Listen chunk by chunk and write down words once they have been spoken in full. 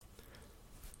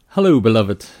Hello,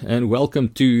 beloved, and welcome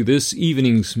to this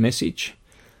evening's message.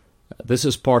 This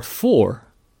is part 4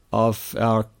 of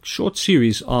our short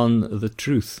series on the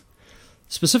truth,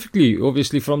 specifically,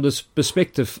 obviously, from this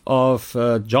perspective of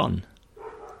John,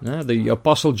 the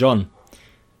Apostle John,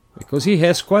 because he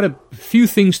has quite a few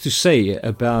things to say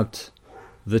about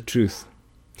the truth.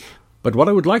 But what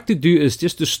I would like to do is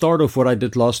just to start off what I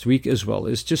did last week as well,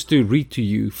 is just to read to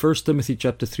you 1 Timothy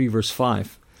chapter 3, verse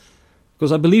 5.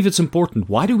 Because I believe it's important.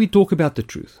 Why do we talk about the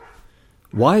truth?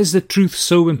 Why is the truth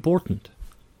so important?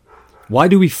 Why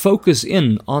do we focus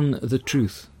in on the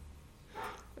truth?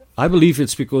 I believe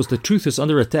it's because the truth is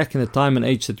under attack in the time and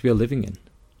age that we are living in.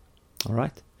 All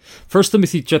right? 1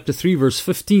 Timothy chapter 3, verse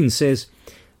 15 says,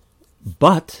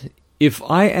 "But if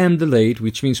I am delayed,"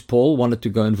 which means Paul wanted to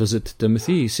go and visit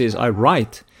Timothy, he says, "I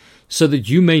write so that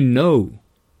you may know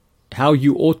how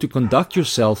you ought to conduct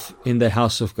yourself in the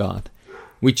house of God,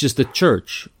 which is the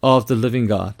church of the living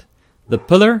God, the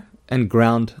pillar and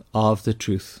ground of the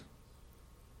truth."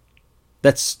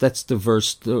 That's the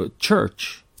verse. The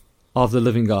church of the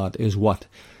living God is what?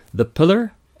 The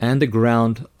pillar and the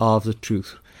ground of the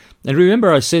truth. And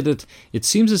remember, I said that it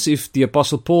seems as if the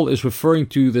Apostle Paul is referring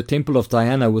to the temple of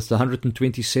Diana with the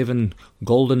 127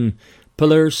 golden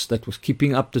pillars that was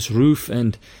keeping up this roof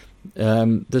and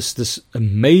this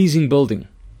amazing building.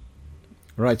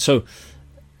 Right, so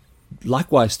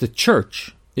likewise, the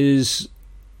church is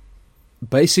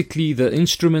basically the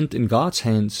instrument in God's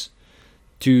hands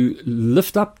to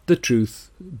lift up the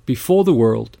truth before the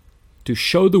world, to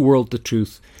show the world the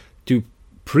truth, to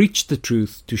preach the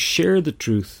truth, to share the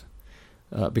truth,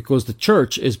 because the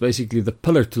church is basically the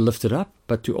pillar to lift it up,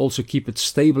 but to also keep it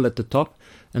stable at the top.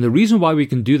 And the reason why we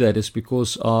can do that is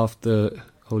because of the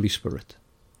Holy Spirit.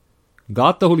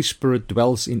 God, the Holy Spirit,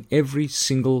 dwells in every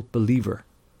single believer.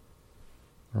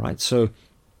 All right, so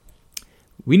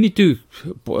we need to,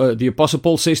 the Apostle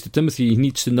Paul says to Timothy, he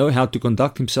needs to know how to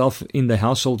conduct himself in the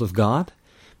household of God,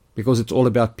 because it's all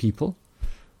about people.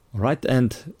 All right,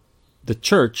 and the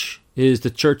church is the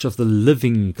church of the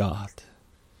living God.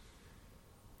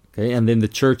 Okay, and then the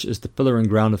church is the pillar and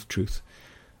ground of truth.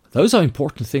 Those are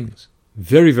important things,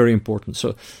 very, very important.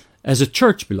 So as a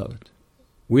church, beloved,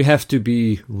 we have to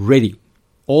be ready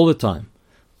all the time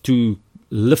to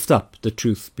lift up the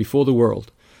truth before the world,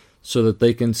 so that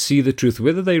they can see the truth,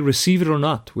 whether they receive it or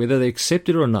not, whether they accept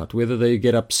it or not, whether they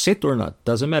get upset or not,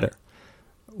 doesn't matter.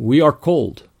 We are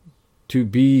called to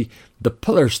be the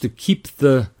pillars to keep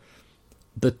the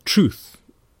truth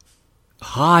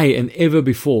high and ever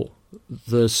before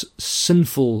this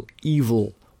sinful,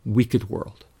 evil, wicked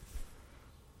world.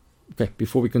 Okay,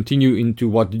 before we continue into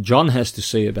what John has to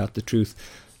say about the truth,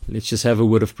 let's just have a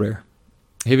word of prayer.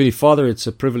 Heavenly Father, it's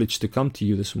a privilege to come to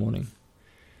you this morning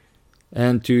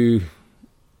and to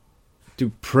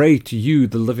pray to you,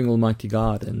 the living Almighty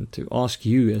God, and to ask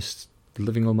you as the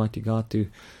living Almighty God to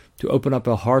open up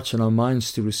our hearts and our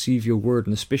minds to receive your word,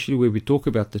 and especially where we talk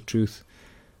about the truth.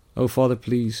 Oh Father,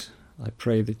 please, I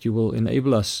pray that you will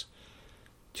enable us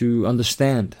to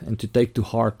understand and to take to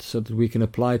heart, so that we can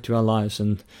apply it to our lives,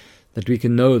 and that we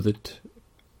can know that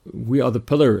we are the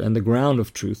pillar and the ground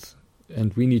of truth,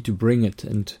 and we need to bring it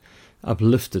and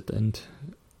uplift it and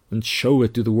show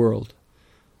it to the world.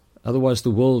 Otherwise, the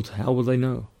world, how will they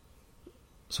know?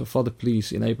 So, Father,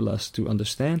 please enable us to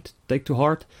understand, take to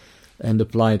heart, and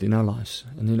apply it in our lives.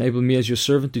 And enable me as your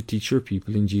servant to teach your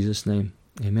people in Jesus' name.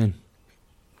 Amen.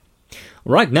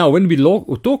 All right, now when we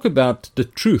talk about the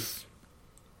truth,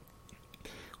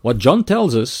 what John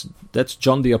tells us, that's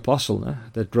John the Apostle,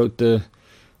 that wrote the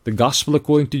Gospel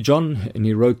according to John, and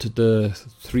he wrote the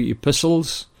 3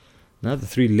 epistles, the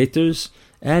 3 letters,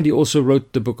 and he also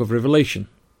wrote the book of Revelation.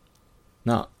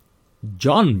 Now,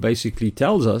 John basically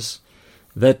tells us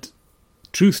that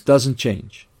truth doesn't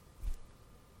change.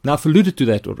 Now, I've alluded to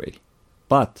that already,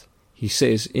 but he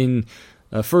says in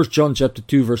 1 John chapter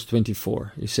 2, verse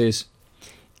 24, he says,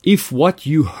 "If what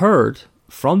you heard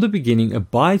from the beginning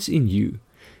abides in you,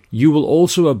 you will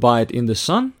also abide in the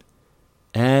Son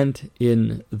and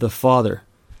in the Father."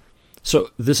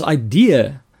 So this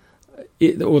idea,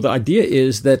 the idea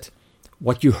is that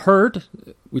what you heard,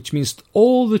 which means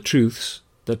all the truths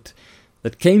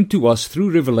that came to us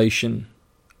through revelation,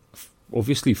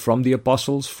 obviously from the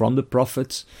apostles, from the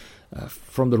prophets,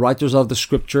 from the writers of the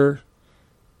scripture,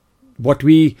 what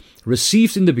we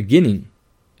received in the beginning,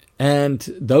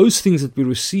 and those things that we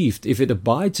received, if it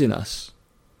abides in us,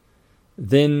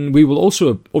 then we will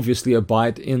also obviously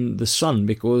abide in the Son,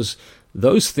 because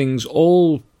those things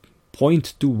all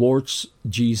point towards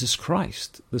Jesus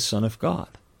Christ, the Son of God.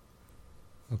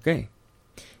 Okay.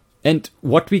 And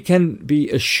what we can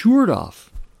be assured of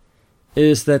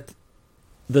is that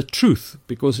the truth,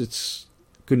 because it's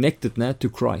connected now to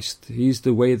Christ. He's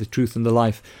the way, the truth, and the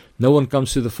life. No one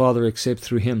comes to the Father except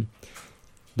through Him.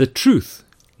 The truth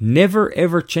never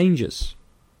ever changes.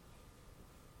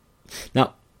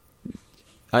 Now,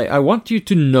 I want you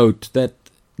to note that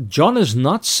John is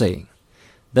not saying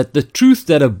that the truth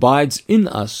that abides in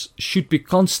us should be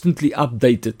constantly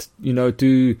updated,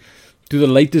 to the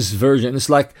latest version. It's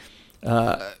like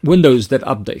Windows that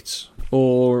updates,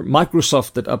 or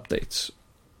Microsoft that updates.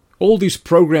 All these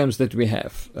programs that we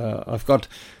have. I've got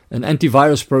an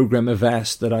antivirus program,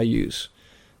 Avast, that I use.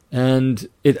 And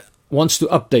it wants to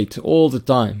update all the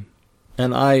time.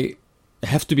 And I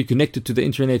have to be connected to the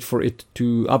internet for it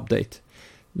to update,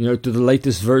 to the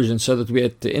latest version, so that we,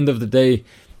 at the end of the day,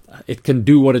 it can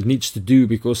do what it needs to do,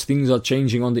 because things are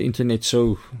changing on the internet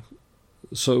so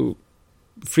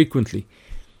frequently.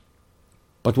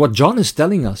 But what John is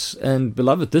telling us, and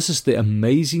beloved, this is the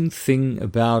amazing thing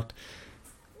about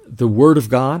the Word of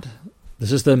God.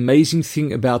 This is the amazing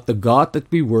thing about the God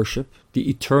that we worship, the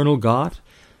eternal God,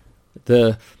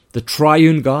 the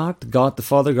triune God, God the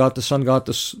Father, God the Son, God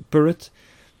the Spirit.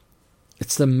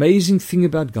 It's the amazing thing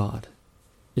about God,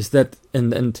 is that,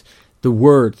 and the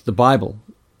Word, the Bible,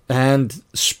 and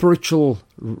spiritual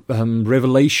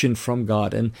revelation from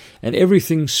God, and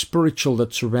everything spiritual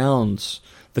that surrounds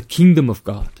the kingdom of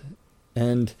God,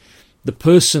 and the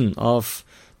person of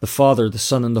the Father, the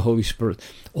Son, and the Holy Spirit.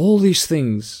 All these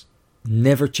things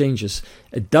never changes.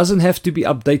 It doesn't have to be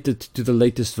updated to the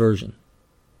latest version,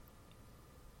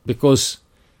 because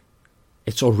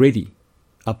it's already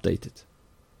updated.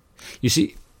 You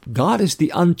see, God is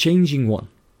the unchanging one.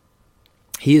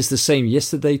 He is the same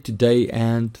yesterday, today,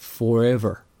 and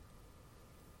forever.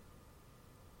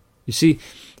 You see,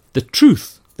 the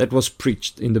truth that was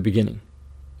preached in the beginning,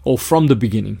 or from the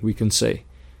beginning, we can say,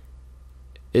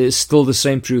 is still the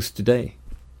same truth today.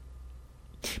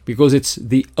 Because it's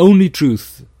the only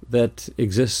truth that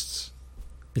exists.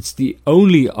 It's the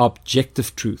only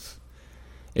objective truth.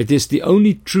 It is the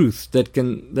only truth that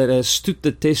has stood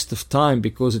the test of time,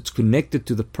 because it's connected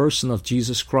to the person of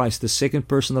Jesus Christ, the second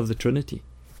person of the Trinity.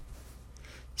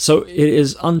 So it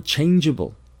is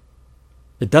unchangeable.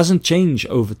 It doesn't change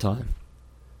over time.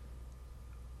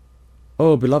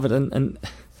 Oh, beloved, and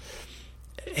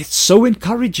it's so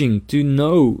encouraging to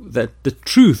know that the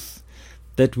truth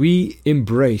that we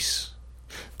embrace,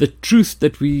 the truth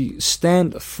that we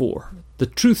stand for, the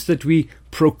truth that we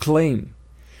proclaim,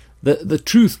 the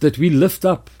truth that we lift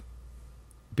up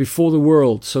before the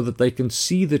world so that they can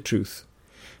see the truth.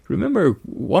 Remember,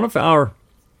 one of our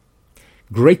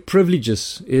great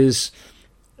privileges is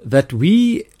that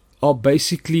we are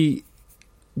basically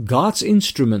God's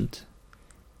instrument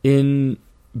in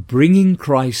bringing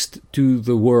Christ to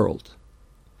the world.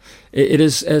 It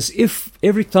is as if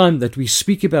every time that we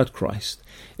speak about Christ,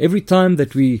 every time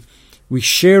that we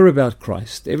share about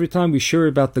Christ, every time we share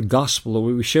about the gospel, or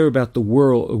we share about the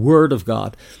word of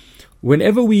God,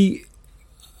 whenever we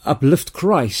uplift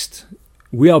Christ,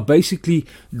 we are basically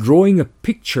drawing a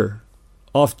picture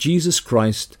of Jesus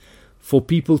Christ for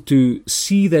people to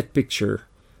see that picture.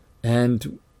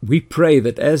 And we pray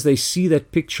that as they see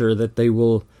that picture, that they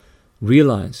will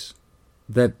realize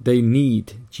that they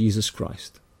need Jesus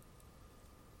Christ.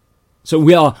 So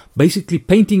we are basically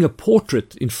painting a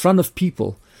portrait in front of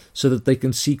people so that they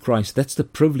can see Christ. That's the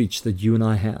privilege that you and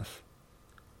I have.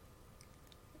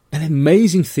 An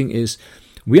amazing thing is,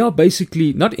 we are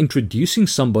basically not introducing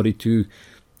somebody to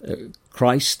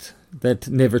Christ that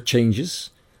never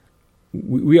changes.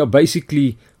 We are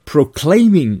basically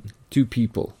proclaiming to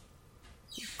people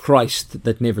Christ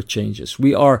that never changes.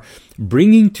 We are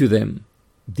bringing to them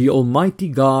the Almighty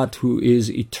God, who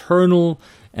is eternal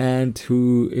and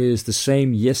who is the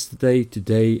same yesterday,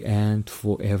 today, and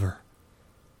forever.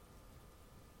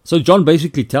 So John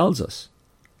basically tells us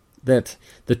that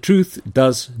the truth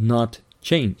does not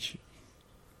change,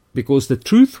 because the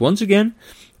truth, once again,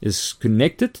 is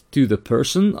connected to the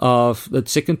person of the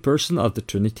second person of the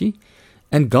Trinity,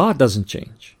 and God doesn't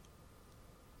change.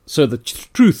 So the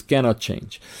truth cannot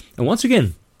change. And once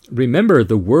again, remember,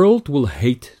 the world will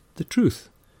hate the truth,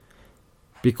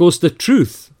 because the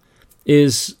truth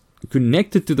is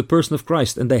connected to the person of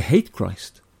Christ, and they hate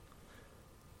Christ.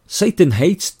 Satan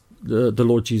hates the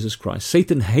Lord Jesus Christ.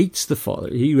 Satan hates the Father.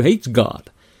 He hates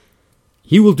God.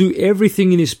 He will do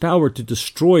everything in his power to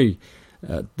destroy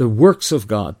the works of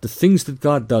God, the things that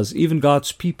God does, even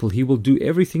God's people. He will do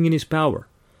everything in his power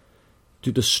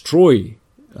to destroy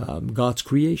God's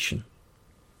creation.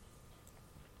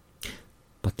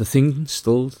 But the thing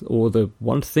still, or the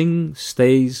one thing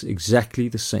stays exactly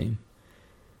the same,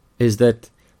 is that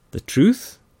the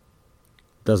truth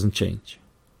doesn't change.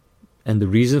 And the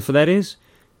reason for that is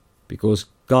because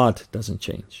God doesn't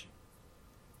change.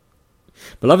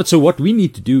 Beloved, so what we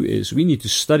need to do is we need to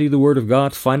study the Word of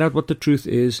God, find out what the truth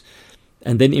is,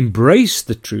 and then embrace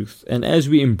the truth. And as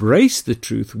we embrace the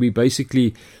truth, we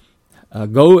basically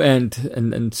go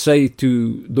and say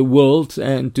to the world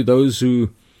and to those who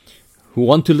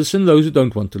want to listen, those who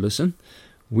don't want to listen,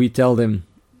 we tell them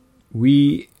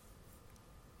we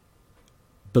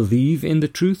believe in the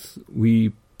truth,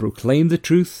 we proclaim the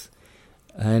truth,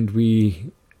 and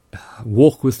we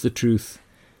walk with the truth,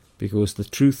 because the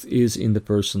truth is in the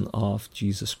person of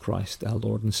Jesus Christ, our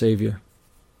Lord and Savior.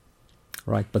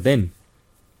 Right, but then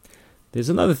there's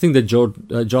another thing that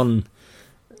John,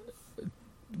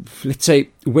 let's say,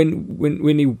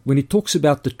 when he talks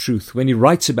about the truth, when he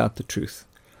writes about the truth,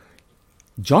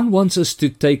 John wants us to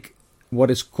take what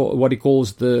he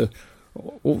calls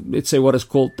what is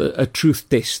called a truth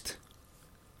test.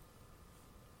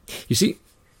 You see,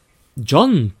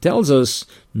 John tells us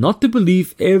not to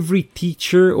believe every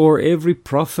teacher or every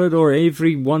prophet or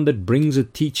everyone that brings a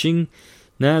teaching,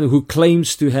 who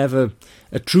claims to have a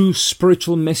true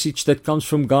spiritual message that comes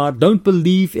from God. Don't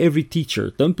believe every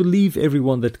teacher. Don't believe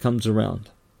everyone that comes around.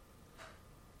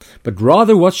 But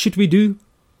rather, what should we do?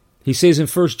 He says in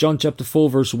 1 John chapter 4,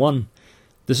 verse 1,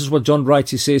 this is what John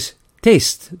writes. He says,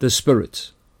 test the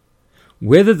spirits,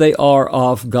 whether they are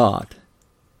of God.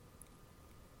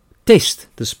 Test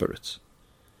the spirits.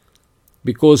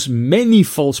 Because many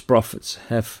false prophets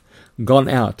have gone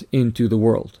out into the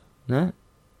world.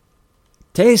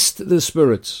 Test the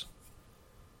spirits.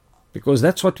 Because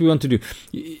that's what we want to do.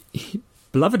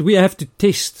 Beloved, we have to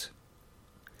test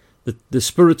the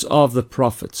spirits of the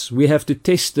prophets. We have to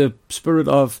test the spirit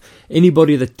of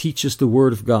anybody that teaches the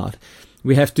Word of God.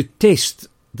 We have to test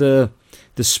the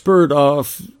spirit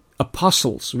of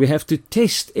apostles. We have to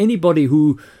test anybody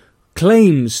who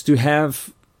claims to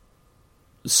have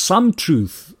some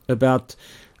truth about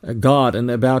God and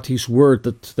about His Word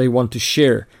that they want to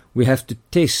share. We have to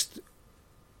test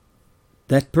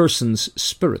that person's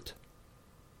spirit.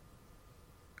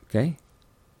 Okay?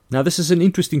 Now this is an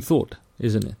interesting thought,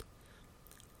 isn't it?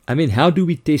 I mean, how do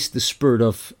we test the spirit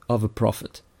of a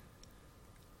prophet?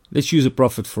 Let's use a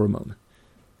prophet for a moment.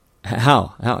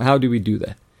 How do we do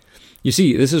that? You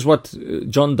see, this is what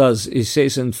John does. He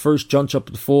says in 1 John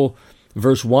chapter 4,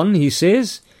 verse 1, he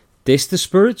says, test the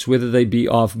spirits, whether they be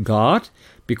of God,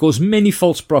 because many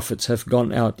false prophets have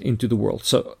gone out into the world.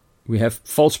 So we have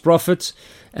false prophets,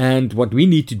 and what we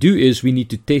need to do is we need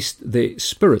to test the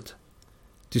spirit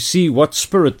to see what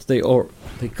spirit they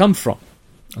come from.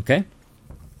 Okay?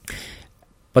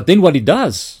 But then what he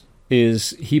does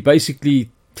is he basically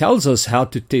tells us how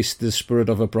to test the spirit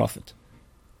of a prophet.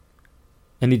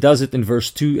 And he does it in verse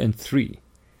 2 and 3.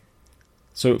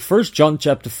 So 1 John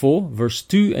chapter 4, verse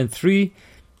 2 and 3,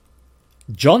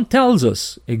 John tells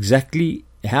us exactly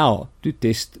how to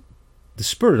test the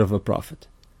spirit of a prophet.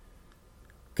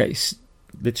 Okay,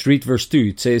 let's read verse 2.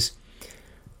 It says,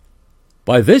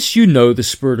 by this you know the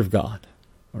Spirit of God.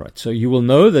 All right, so you will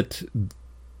know that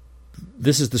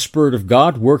this is the Spirit of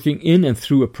God working in and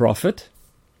through a prophet.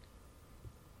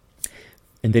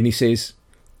 And then he says,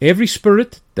 every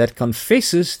spirit that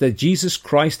confesses that Jesus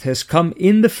Christ has come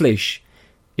in the flesh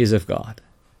is of God.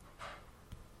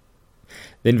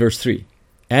 Then verse 3,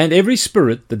 and every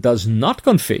spirit that does not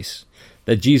confess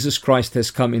that Jesus Christ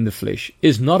has come in the flesh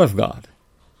is not of God.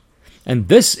 And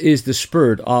this is the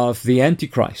spirit of the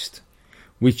Antichrist,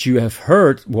 which you have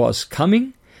heard was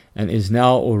coming and is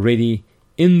now already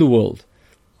in the world.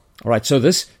 All right, so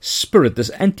this spirit,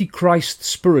 this Antichrist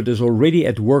spirit, is already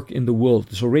at work in the world.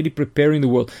 It's already preparing the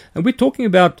world. And we're talking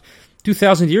about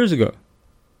 2,000 years ago.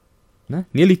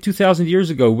 Nearly 2,000 years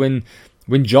ago when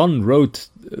John wrote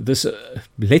this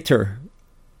letter.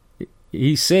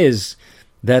 He says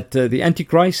that the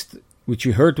Antichrist, which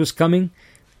you heard was coming,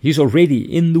 he's already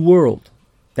in the world.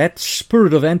 That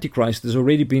spirit of Antichrist has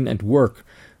already been at work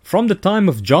from the time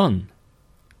of John,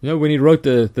 when he wrote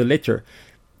the letter.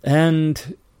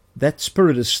 And that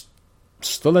spirit is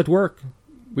still at work.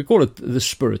 We call it the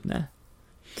spirit now.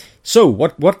 So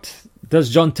what does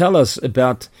John tell us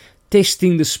about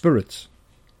testing the spirits?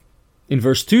 In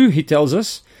verse 2, he tells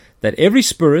us that every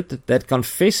spirit that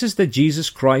confesses that Jesus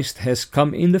Christ has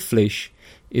come in the flesh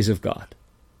is of God.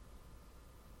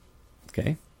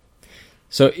 Okay?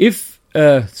 So if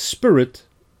a spirit,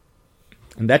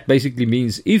 and that basically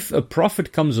means if a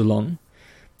prophet comes along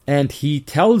and he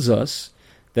tells us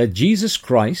that Jesus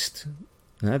Christ,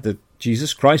 the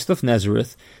Jesus Christ of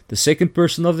Nazareth, the second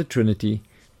person of the Trinity,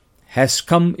 has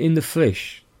come in the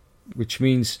flesh, which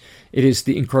means it is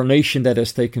the incarnation that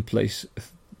has taken place.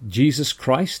 Jesus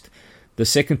Christ, the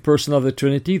second person of the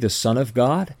Trinity, the Son of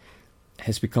God,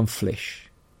 has become flesh.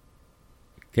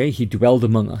 Okay, he dwelled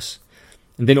among us.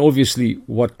 And then obviously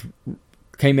what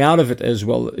came out of it as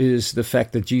well is the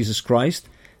fact that Jesus Christ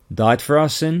died for our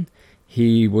sin,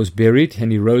 he was buried,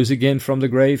 and he rose again from the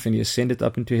grave, and he ascended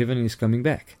up into heaven, and he's coming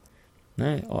back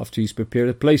after he's prepared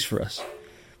a place for us.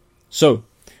 So,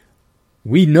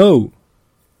 we know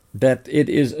that it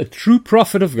is a true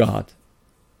prophet of God,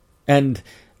 and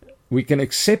we can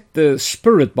accept the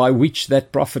spirit by which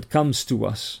that prophet comes to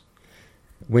us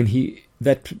when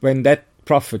that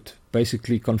prophet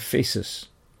basically confesses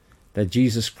that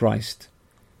Jesus Christ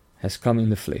has come in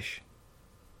the flesh.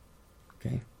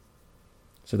 Okay?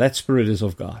 So that spirit is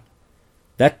of God.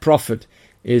 That prophet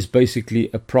is basically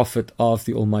a prophet of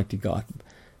the Almighty God.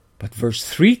 But verse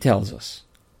 3 tells us,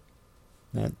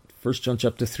 that 1 John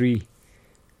chapter 3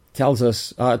 tells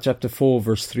us, chapter 4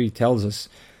 verse 3 tells us,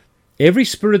 every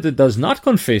spirit that does not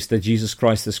confess that Jesus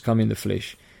Christ has come in the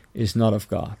flesh is not of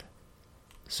God.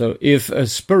 So if a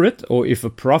spirit or if a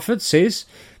prophet says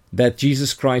that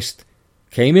Jesus Christ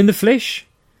came in the flesh,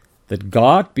 that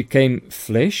God became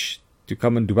flesh to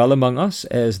come and dwell among us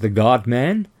as the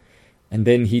God-man, and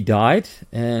then he died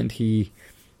and he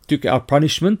took our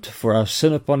punishment for our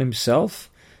sin upon himself,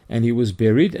 and he was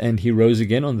buried, and he rose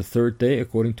again on the third day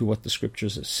according to what the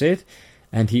scriptures have said,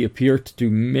 and he appeared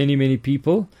to many, many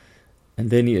people, and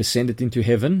then he ascended into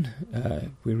heaven.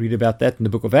 We read about that in the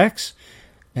book of Acts,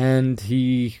 and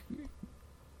he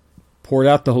poured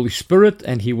out the Holy Spirit,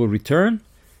 and he will return.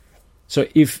 So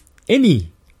if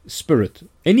any spirit,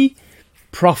 any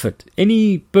prophet,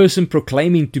 any person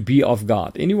proclaiming to be of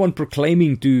God, anyone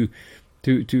proclaiming to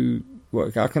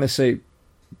how can I say,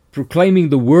 proclaiming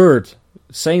the word,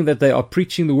 saying that they are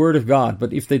preaching the word of God,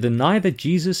 but if they deny that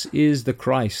Jesus is the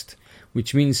Christ,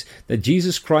 which means that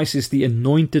Jesus Christ is the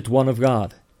anointed one of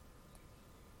God,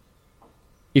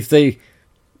 if they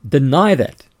deny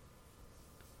that,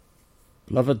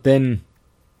 beloved, then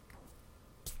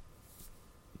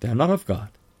they are not of God.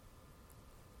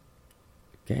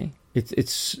 Okay?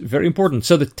 It's very important.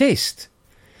 So the test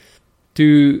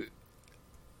to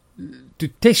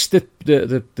test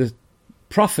the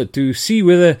prophet, to see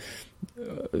whether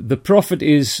the prophet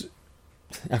is,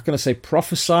 how can I say,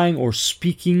 prophesying or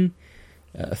speaking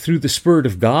through the Spirit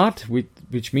of God,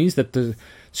 which means that the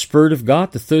Spirit of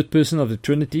God, the third person of the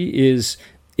Trinity, is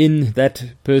in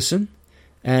that person,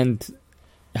 and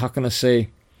how can I say,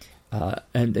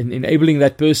 and enabling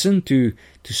that person to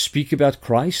speak about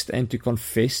Christ and to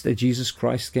confess that Jesus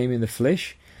Christ came in the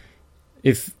flesh.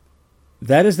 If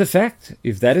that is the fact,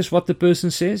 if that is what the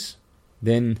person says,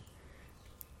 then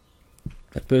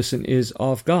that person is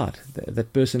of God.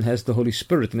 That person has the Holy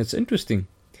Spirit. And it's interesting.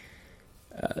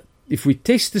 If we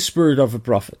test the spirit of a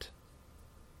prophet,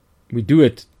 we do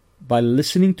it by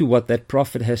listening to what that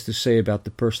prophet has to say about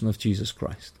the person of Jesus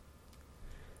Christ.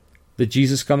 Did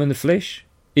Jesus come in the flesh?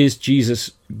 Is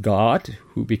Jesus God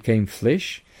who became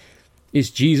flesh? Is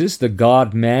Jesus the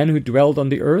God-man who dwelled on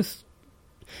the earth?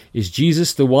 Is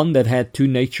Jesus the one that had two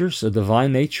natures, a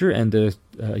divine nature and a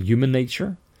human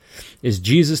nature? Is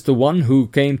Jesus the one who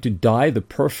came to die, the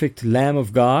perfect Lamb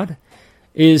of God?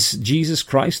 Is Jesus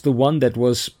Christ the one that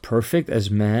was perfect as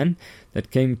man,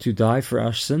 that came to die for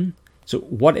our sin? So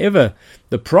whatever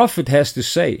the prophet has to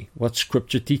say, what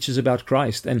Scripture teaches about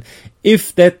Christ, and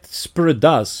if that spirit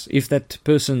does, if that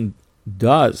person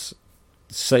does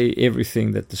say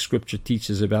everything that the Scripture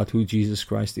teaches about who Jesus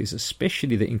Christ is,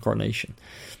 especially the incarnation,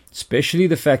 especially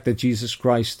the fact that Jesus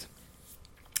Christ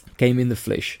came in the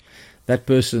flesh, that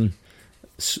person's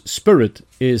spirit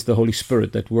is the Holy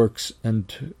Spirit that works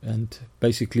and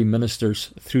basically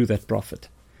ministers through that prophet.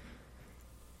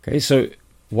 Okay, so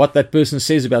what that person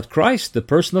says about Christ, the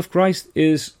person of Christ,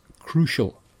 is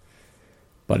crucial.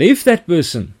 But if that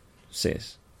person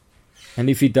says, and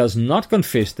if he does not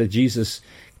confess that Jesus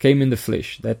came in the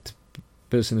flesh, that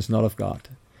person is not of God.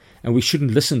 And we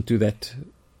shouldn't listen to that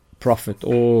prophet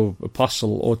or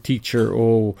apostle or teacher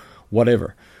or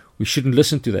whatever. We shouldn't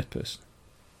listen to that person.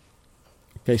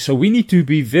 Okay, so we need to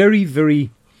be very,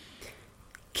 very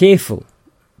careful,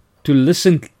 to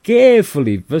listen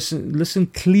carefully, listen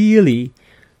clearly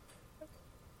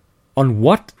on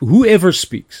what whoever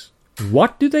speaks,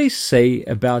 what do they say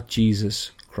about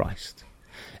Jesus Christ?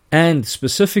 And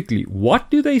specifically, what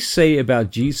do they say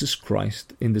about Jesus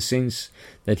Christ in the sense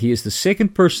that he is the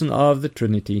second person of the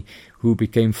Trinity who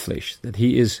became flesh, that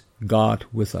he is God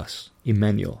with us,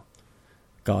 Emmanuel,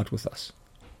 God with us.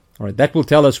 All right, that will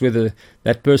tell us whether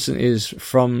that person is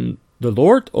from the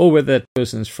Lord or whether that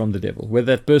person is from the devil,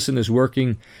 whether that person is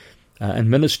working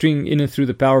and ministering in and through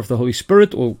the power of the Holy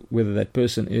Spirit, or whether that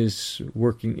person is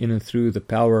working in and through the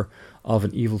power of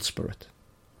an evil spirit.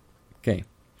 Okay.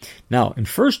 Now, in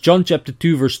 1 John chapter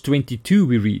 2, verse 22,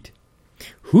 we read,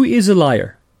 "Who is a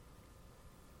liar?"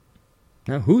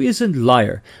 Now, who is a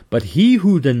liar but he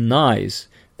who denies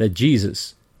that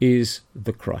Jesus is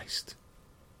the Christ?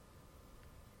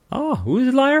 Who is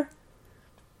a liar?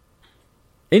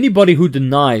 Anybody who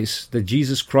denies that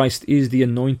Jesus Christ is the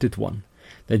anointed one,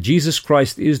 that Jesus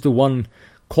Christ is the one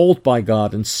called by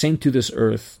God and sent to this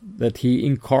earth, that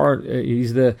he's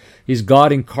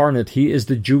God incarnate, he is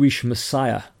the Jewish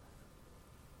Messiah.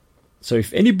 So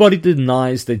if anybody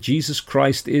denies that Jesus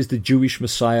Christ is the Jewish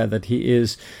Messiah, that he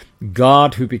is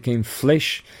God who became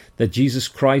flesh, that Jesus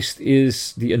Christ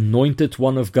is the anointed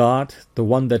one of God, the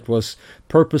one that was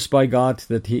purposed by God,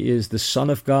 that he is the Son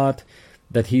of God,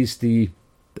 that he's the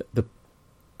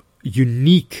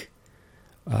unique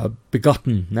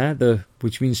begotten,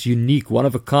 which means unique, one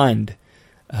of a kind,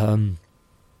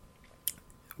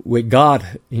 where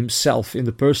God himself, in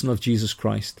the person of Jesus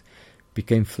Christ,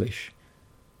 became flesh.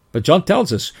 But John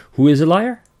tells us, who is a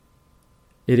liar?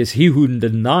 It is he who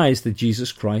denies that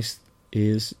Jesus Christ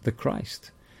is the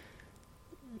Christ.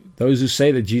 Those who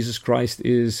say that Jesus Christ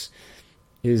is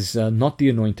not the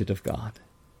anointed of God.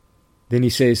 Then he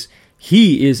says,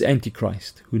 he is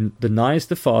Antichrist, who denies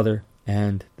the Father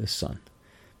and the Son.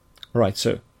 All right,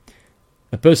 so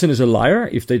a person is a liar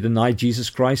if they deny Jesus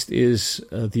Christ is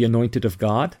the anointed of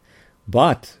God,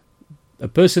 but a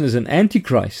person is an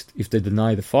Antichrist if they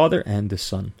deny the Father and the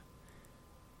Son.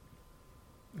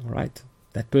 All right,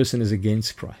 that person is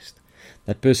against Christ.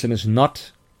 That person is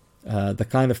not the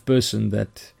kind of person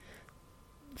that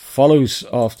follows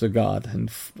after God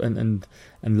and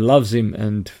loves him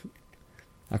and,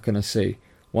 how can I say,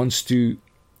 wants to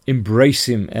embrace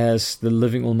him as the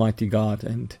living Almighty God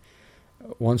and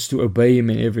wants to obey him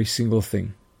in every single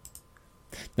thing.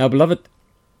 Now, beloved,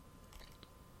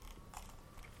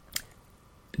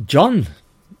 John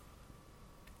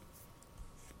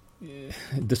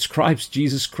describes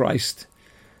Jesus Christ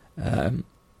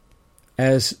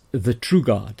as the true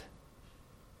God.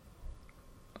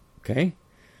 Okay?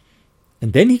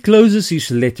 And then he closes his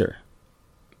letter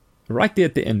right there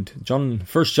at the end.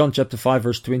 1 John chapter 5,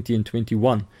 verse 20 and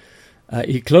 21.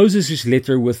 He closes his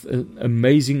letter with an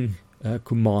amazing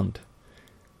command.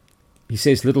 He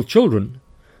says, "Little children,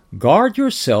 guard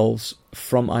yourselves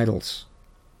from idols."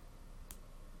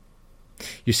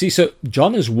 You see, so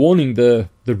John is warning the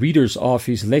readers of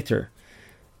his letter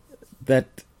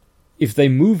that if they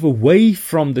move away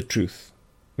from the truth,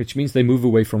 which means they move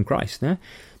away from Christ,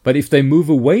 but if they move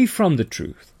away from the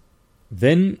truth,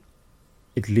 then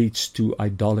it leads to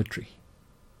idolatry.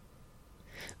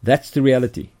 That's the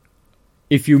reality.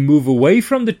 If you move away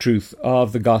from the truth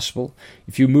of the gospel,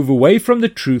 if you move away from the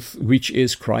truth which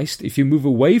is Christ, if you move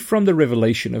away from the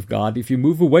revelation of God, if you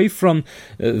move away from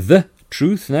the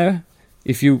truth now,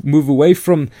 if you move away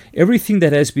from everything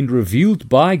that has been revealed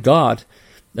by God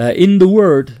in the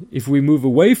Word, if we move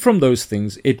away from those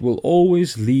things, it will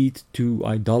always lead to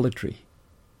idolatry.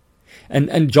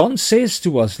 And John says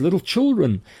to us, little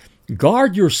children,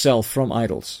 guard yourself from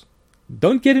idols.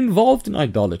 Don't get involved in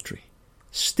idolatry.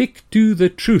 Stick to the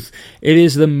truth. It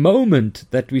is the moment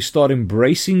that we start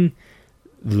embracing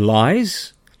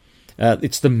lies.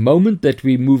 It's the moment that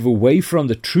we move away from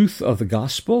the truth of the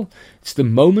gospel. It's the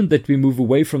moment that we move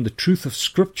away from the truth of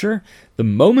Scripture. The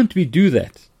moment we do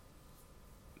that,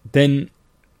 then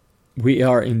we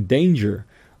are in danger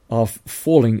of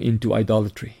falling into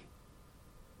idolatry.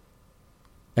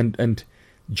 And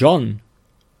John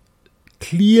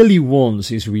clearly warns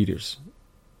his readers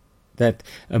that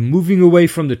moving away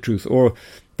from the truth, or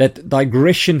that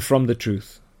digression from the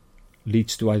truth,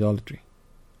 leads to idolatry.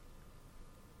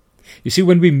 You see,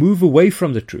 when we move away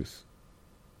from the truth,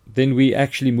 then we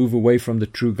actually move away from the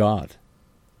true God.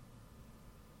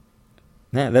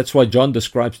 Now, that's why John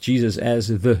describes Jesus as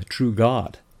the true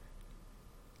God.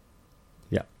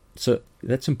 Yeah, so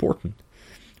that's important.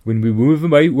 When we move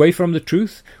away from the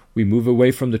truth, we move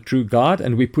away from the true God,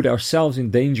 and we put ourselves in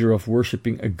danger of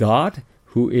worshiping a God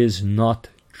who is not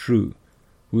true,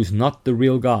 who is not the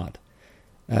real God,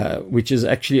 which is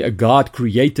actually a God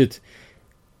created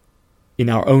in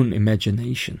our own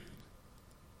imagination.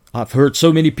 I've heard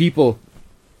so many people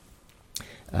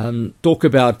talk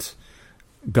about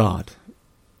God.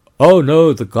 Oh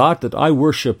no, the God that I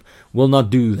worship will not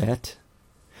do that.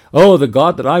 Oh, the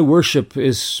God that I worship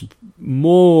is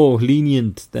more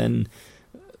lenient than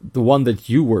the one that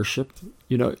you worship.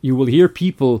 You know, you will hear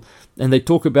people and they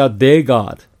talk about their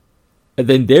God. And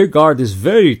then their God is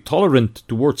very tolerant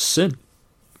towards sin.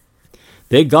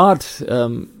 Their God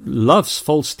loves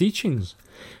false teachings.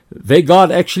 Their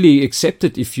God actually accepts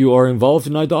it if you are involved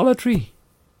in idolatry.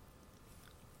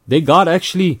 Their God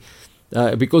actually,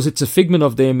 because it's a figment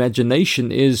of their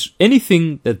imagination, is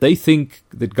anything that they think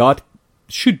that God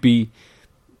should be,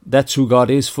 that's who God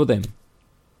is for them.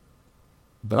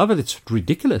 Beloved, it's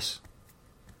ridiculous.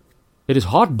 It is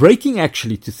heartbreaking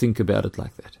actually to think about it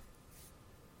like that.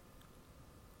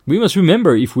 We must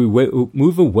remember, if we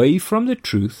move away from the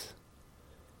truth,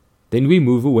 then we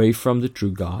move away from the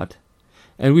true God,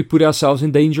 and we put ourselves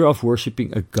in danger of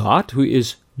worshipping a God who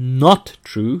is not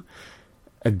true,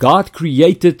 a God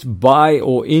created by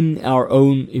or in our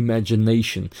own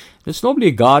imagination. It's normally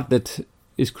a God that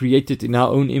is created in our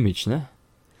own image. No?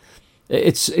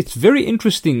 It's very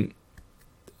interesting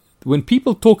when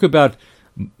people talk about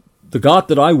the God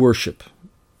that I worship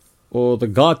or the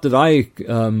God that I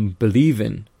believe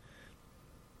in.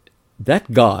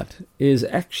 That God is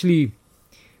actually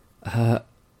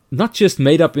not just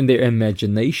made up in their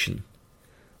imagination,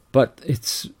 but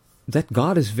that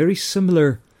God is very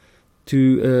similar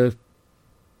to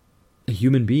a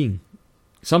human being.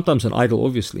 Sometimes an idol,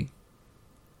 obviously.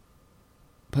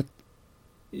 But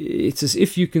it's as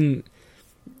if you can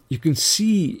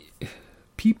see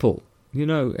people,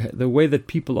 the way that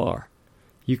people are.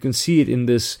 You can see it in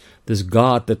this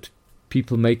God that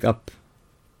people make up.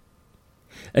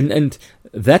 And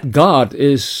that God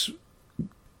is,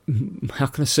 how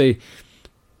can I say,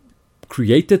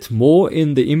 created more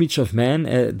in the image of man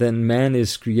than man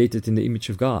is created in the image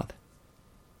of God.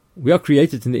 We are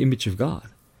created in the image of God.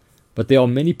 But there are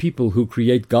many people who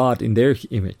create God in their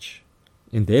image,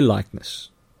 in their likeness,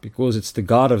 because it's the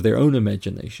God of their own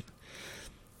imagination.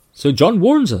 So John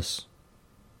warns us,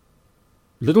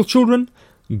 little children,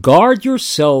 guard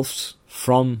yourselves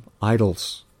from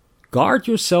idols. Guard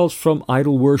yourselves from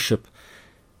idol worship.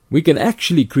 We can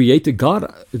actually create a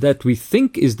God that we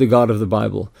think is the God of the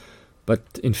Bible, but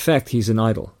in fact he's an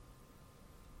idol.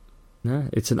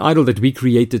 It's an idol that we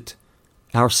created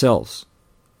ourselves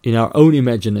in our own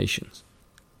imaginations.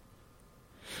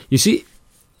 You see,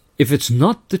 if it's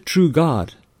not the true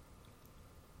God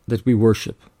that we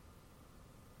worship,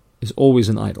 it's always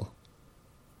an idol.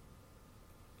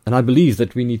 And I believe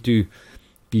that we need to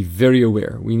be very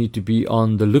aware. We need to be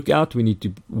on the lookout. We need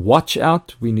to watch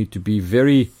out. We need to be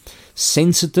very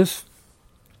sensitive,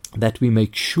 that we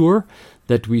make sure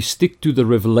that we stick to the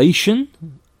revelation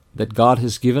that God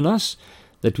has given us,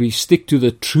 that we stick to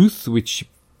the truth, which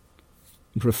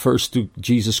refers to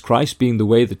Jesus Christ being the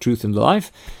way, the truth, and the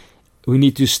life. We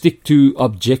need to stick to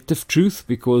objective truth,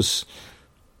 because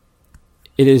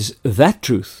it is that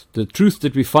truth, the truth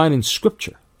that we find in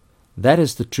Scripture, that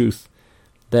is the truth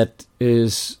that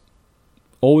is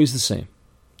always the same,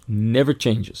 never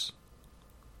changes.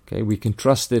 Okay, we can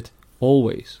trust it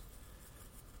always,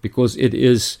 because it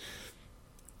is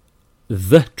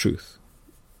the truth.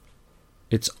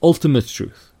 It's ultimate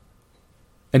truth.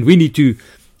 And we need to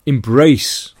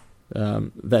embrace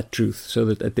that truth, so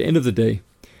that at the end of the day,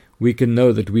 we can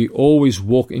know that we always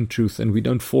walk in truth and we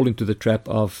don't fall into the trap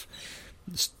of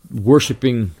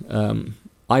worshipping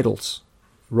idols,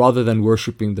 rather than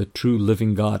worshipping the true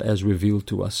living God as revealed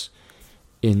to us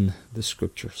in the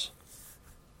Scriptures.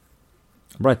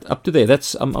 Right, up to there.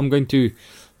 I'm going to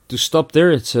stop there.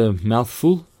 It's a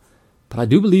mouthful, but I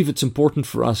do believe it's important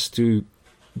for us to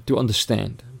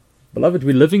understand. Beloved,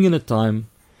 we're living in a time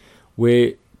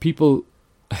where people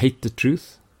hate the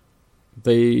truth.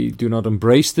 They do not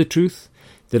embrace the truth.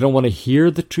 They don't want to hear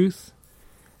the truth.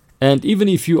 And even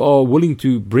if you are willing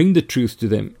to bring the truth to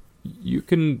them, you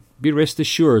can be rest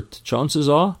assured, chances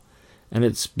are, and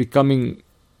it's becoming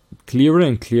clearer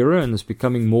and clearer, and it's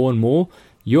becoming more and more,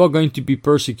 you are going to be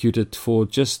persecuted for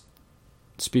just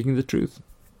speaking the truth.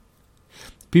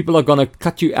 People are going to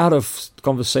cut you out of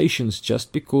conversations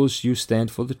just because you stand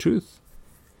for the truth.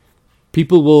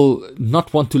 People will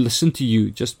not want to listen to you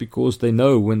just because they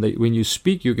know when you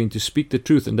speak, you're going to speak the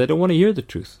truth, and they don't want to hear the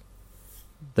truth.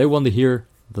 They want to hear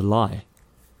the lie.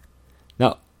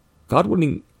 Now, God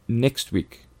willing, next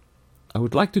week, I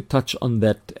would like to touch on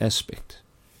that aspect.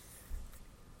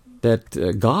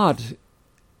 That God,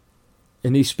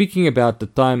 and he's speaking about the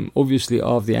time, obviously,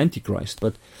 of the Antichrist,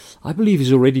 but I believe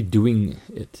he's already doing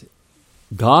it.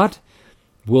 God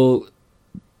will,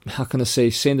 how can I say,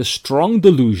 send a strong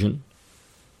delusion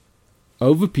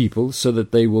over people so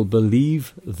that they will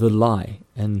believe the lie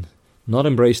and not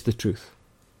embrace the truth.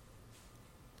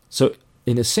 So,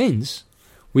 in a sense,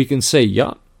 we can say,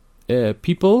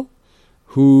 people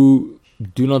who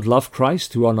do not love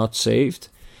Christ, who are not saved,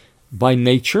 by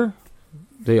nature,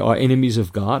 they are enemies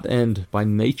of God, and by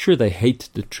nature they hate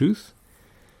the truth.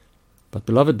 But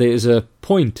beloved, there is a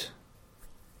point,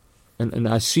 and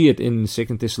I see it in 2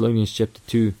 Thessalonians chapter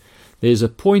 2, there is a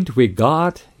point where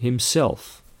God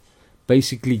himself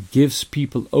basically gives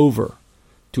people over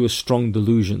to a strong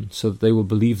delusion so that they will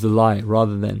believe the lie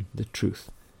rather than the truth.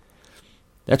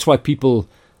 That's why people,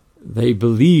 they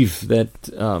believe that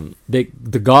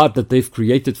the God that they've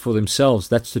created for themselves,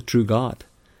 that's the true God.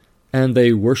 And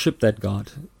they worship that God,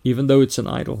 even though it's an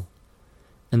idol.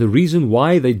 And the reason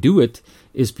why they do it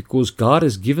is because God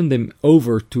has given them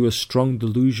over to a strong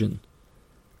delusion,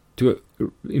 to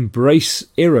embrace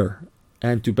error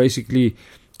and to basically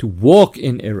to walk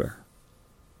in error.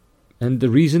 And the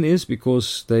reason is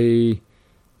because they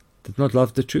did not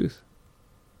love the truth.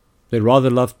 They rather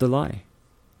loved the lie.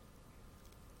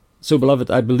 So,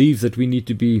 beloved, I believe that we need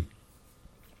to be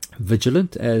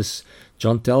vigilant, as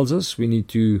John tells us. We need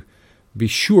to be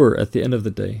sure at the end of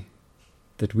the day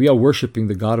that we are worshiping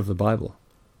the God of the Bible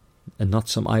and not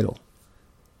some idol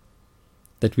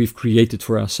that we've created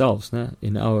for ourselves,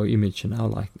 in our image and our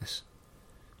likeness.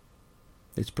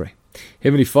 Let's pray.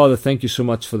 Heavenly Father, thank you so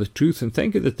much for the truth, and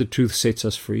thank you that the truth sets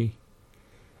us free.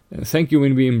 And thank you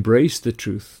when we embrace the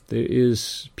truth, there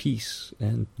is peace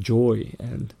and joy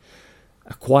and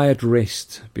a quiet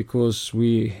rest, because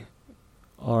we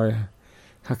are,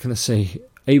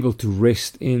 able to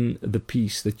rest in the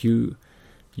peace that you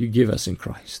give us in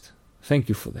Christ. Thank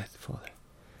you for that, Father.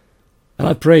 And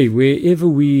I pray wherever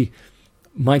we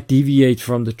might deviate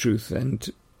from the truth, and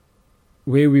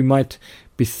where we might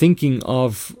be thinking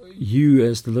of you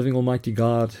as the living Almighty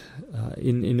God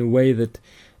in a way that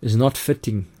is not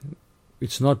fitting,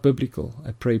 it's not biblical,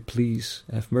 I pray, please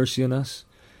have mercy on us,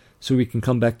 so we can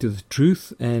come back to the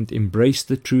truth and embrace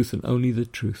the truth and only the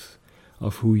truth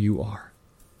of who you are.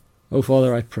 Oh,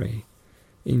 Father, I pray,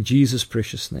 in Jesus'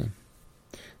 precious name,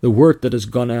 the word that has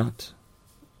gone out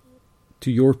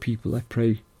to your people, I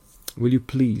pray, will you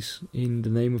please, in the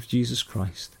name of Jesus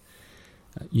Christ,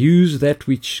 use that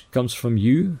which comes from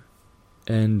you,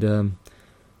 and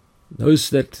those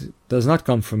that does not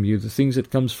come from you, the things that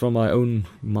comes from my own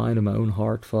mind and my own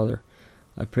heart, Father,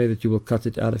 I pray that you will cut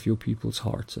it out of your people's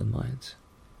hearts and minds,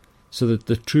 so that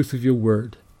the truth of your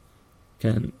word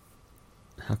can,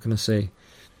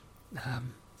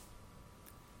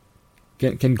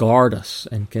 can guard us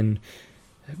and can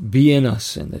be in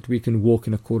us, and that we can walk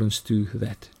in accordance to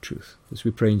that truth. As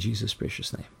we pray in Jesus'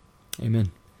 precious name.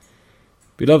 Amen.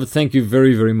 Beloved, thank you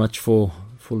very, very much for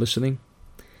listening.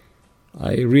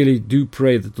 I really do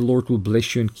pray that the Lord will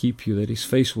bless you and keep you, that His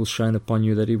face will shine upon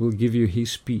you, that He will give you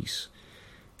His peace,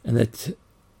 and that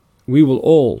we will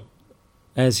all,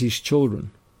 as His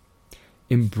children,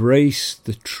 embrace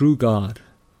the true God,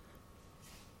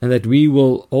 and that we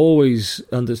will always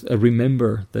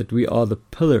remember that we are the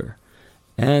pillar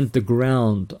and the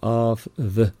ground of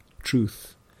the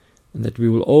truth, and that we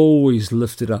will always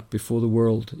lift it up before the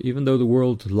world, even though the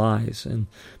world lies and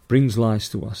brings lies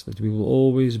to us, that we will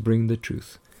always bring the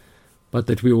truth, but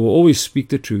that we will always speak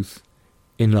the truth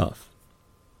in love.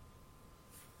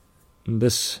 And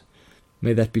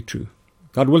may that be true.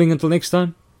 God willing, until next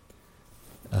time,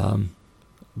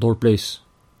 Lord bless.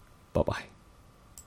 Bye-bye.